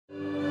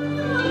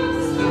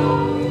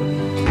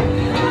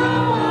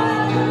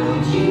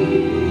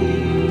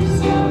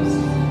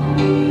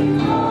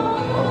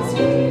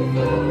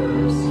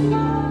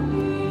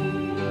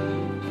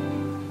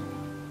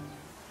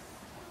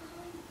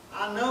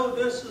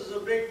is a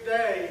big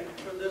day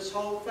for this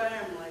whole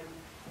family.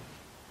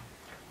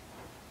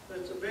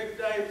 It's a big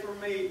day for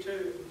me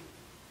too.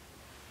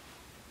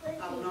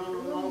 I've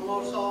known them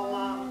almost all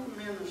my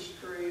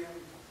ministry, and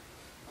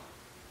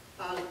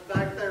I was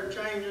back there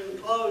changing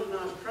clothes, and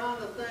I was trying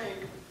to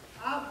think,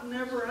 I've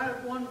never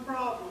had one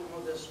problem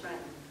with this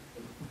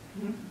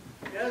family.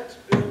 Yeah, it's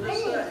good to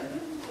say.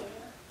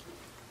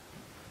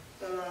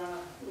 But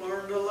I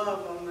learned to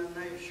love them, and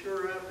they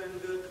sure have been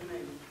good to me.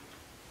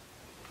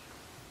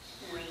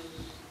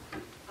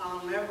 And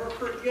I'll never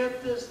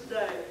forget this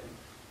day.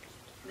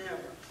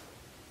 Never.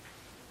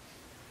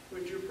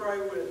 Would you pray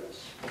with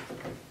us?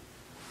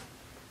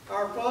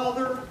 Our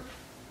Father,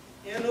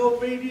 in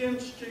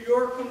obedience to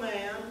your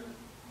command,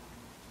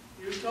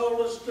 you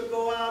told us to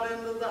go out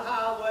into the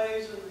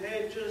highways and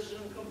hedges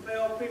and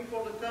compel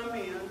people to come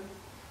in,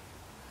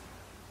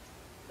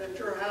 that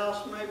your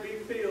house may be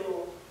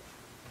filled.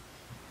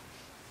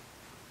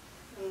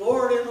 And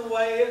Lord, in a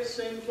way, it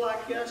seems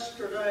like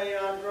yesterday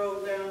I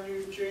drove down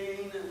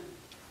Eugene and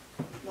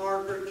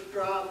Margaret's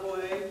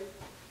driveway.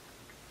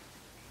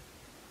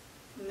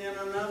 And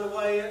in another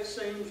way, it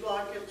seems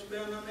like it's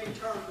been an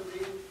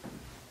eternity.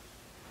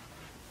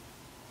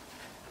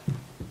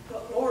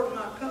 But Lord,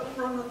 my cup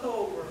runneth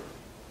over.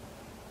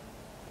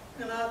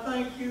 And I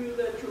thank you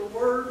that your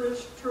word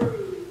is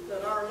true,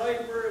 that our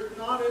labor is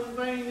not in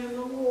vain in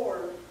the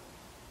Lord.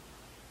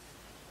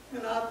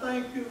 And I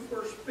thank you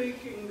for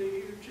speaking to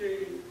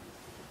Eugene.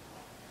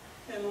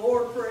 And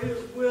Lord, for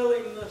his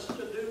willingness to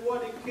do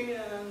what he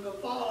can and to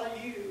follow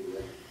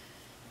you.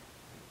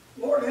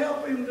 Lord,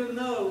 help him to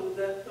know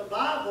that the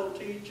Bible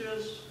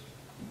teaches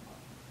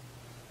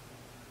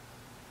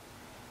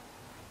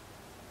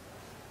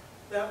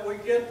that we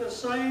get the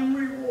same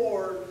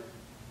reward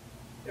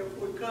if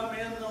we come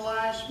in the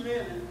last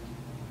minute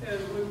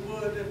as we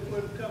would if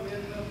we'd come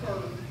in the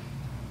first.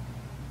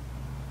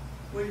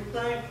 We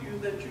thank you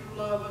that you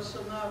love us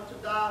enough to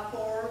die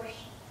for us.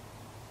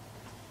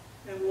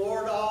 And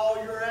Lord, all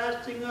you're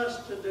asking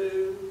us to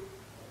do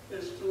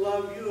is to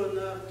love you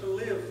enough to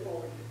live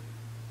for you.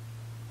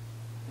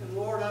 And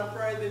Lord, I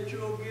pray that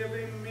you'll give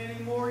him many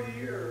more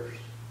years.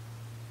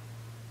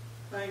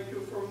 Thank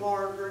you for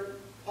Margaret,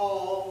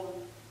 Paul,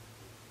 and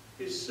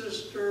his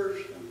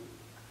sisters, and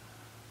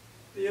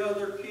the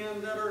other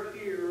kin that are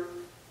here,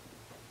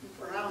 and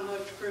for how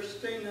much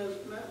Christina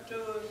has meant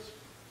to us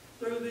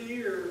through the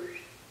years.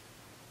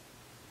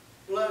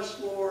 Bless,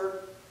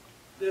 Lord,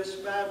 this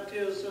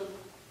baptism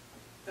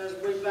as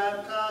we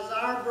baptize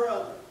our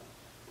brother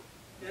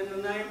in the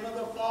name of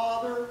the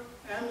Father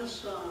and the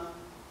Son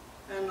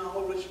and the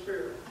Holy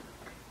Spirit.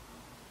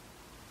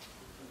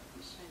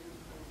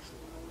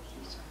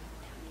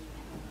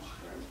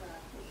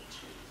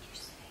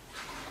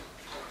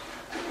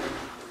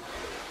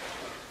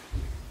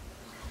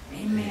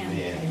 Amen.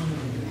 Amen.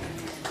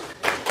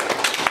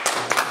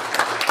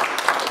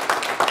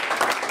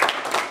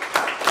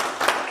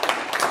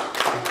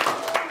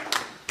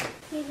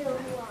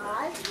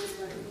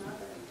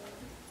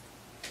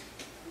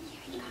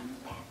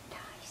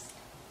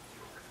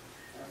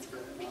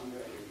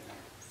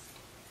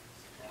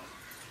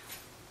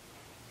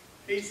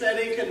 He said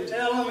he can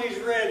tell him he's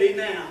ready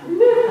now.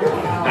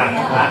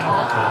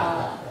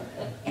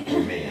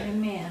 Amen.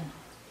 Amen.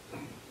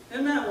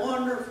 Isn't that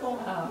wonderful?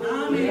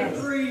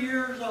 93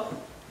 years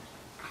old.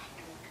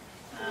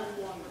 That's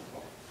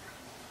wonderful.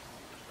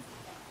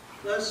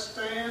 Let's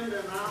stand,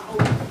 and I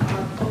hope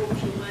our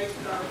folks will make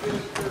our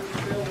visitors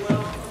feel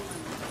welcome.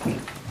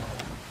 And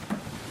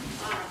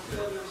my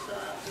goodness,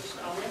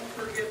 I won't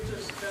forget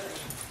this day.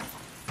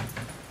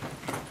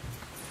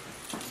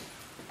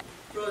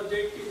 Brother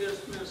Dickie,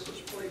 dismiss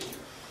us, please.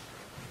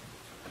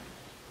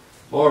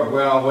 Lord,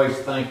 we're always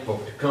thankful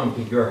to come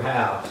to your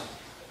house.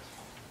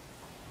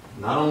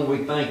 Not only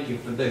we thank you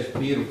for this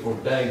beautiful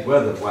day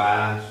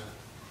weather-wise,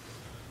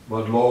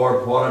 but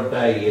Lord, what a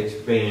day it's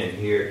been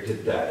here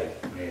today.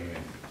 Amen.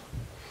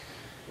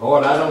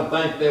 Lord, I don't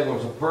think there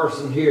was a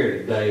person here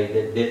today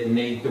that didn't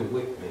need to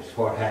witness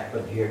what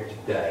happened here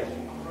today.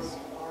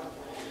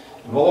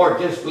 Lord,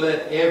 just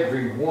let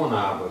every one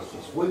of us,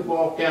 as we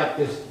walk out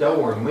this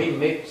door and we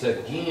mix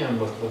again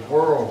with the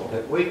world,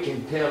 that we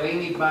can tell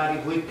anybody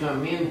we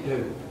come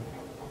into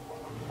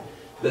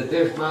that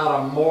there's not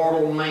a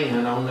mortal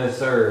man on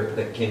this earth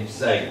that can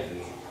save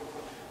you.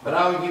 But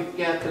all you've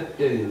got to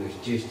do is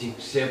just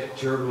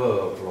accept your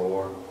love,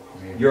 Lord,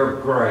 your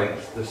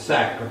grace, the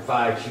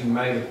sacrifice you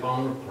made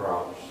upon the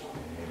cross.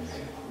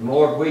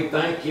 Lord, we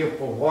thank you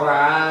for what our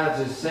eyes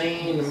have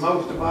seen, and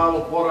most of all,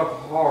 what our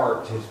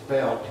heart has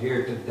felt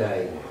here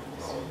today.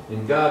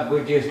 And God,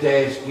 we just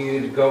ask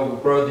you to go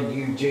with Brother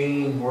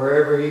Eugene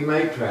wherever he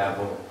may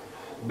travel.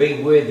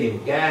 Be with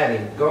him, guide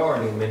him,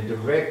 guard him, and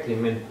direct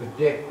him, and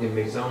protect him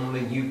as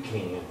only you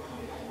can.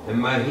 And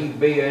may he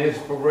be an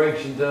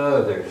inspiration to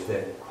others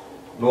that,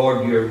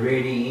 Lord, you're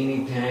ready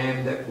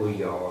anytime that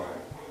we are.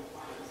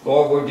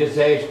 Lord, we're just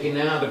asking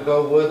now to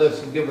go with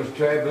us and give us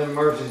traveling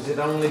mercies that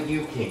only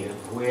you can.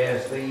 We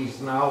ask these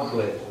and all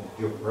blessings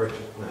in your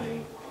precious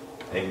name.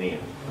 Amen.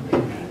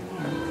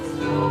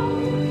 Amen.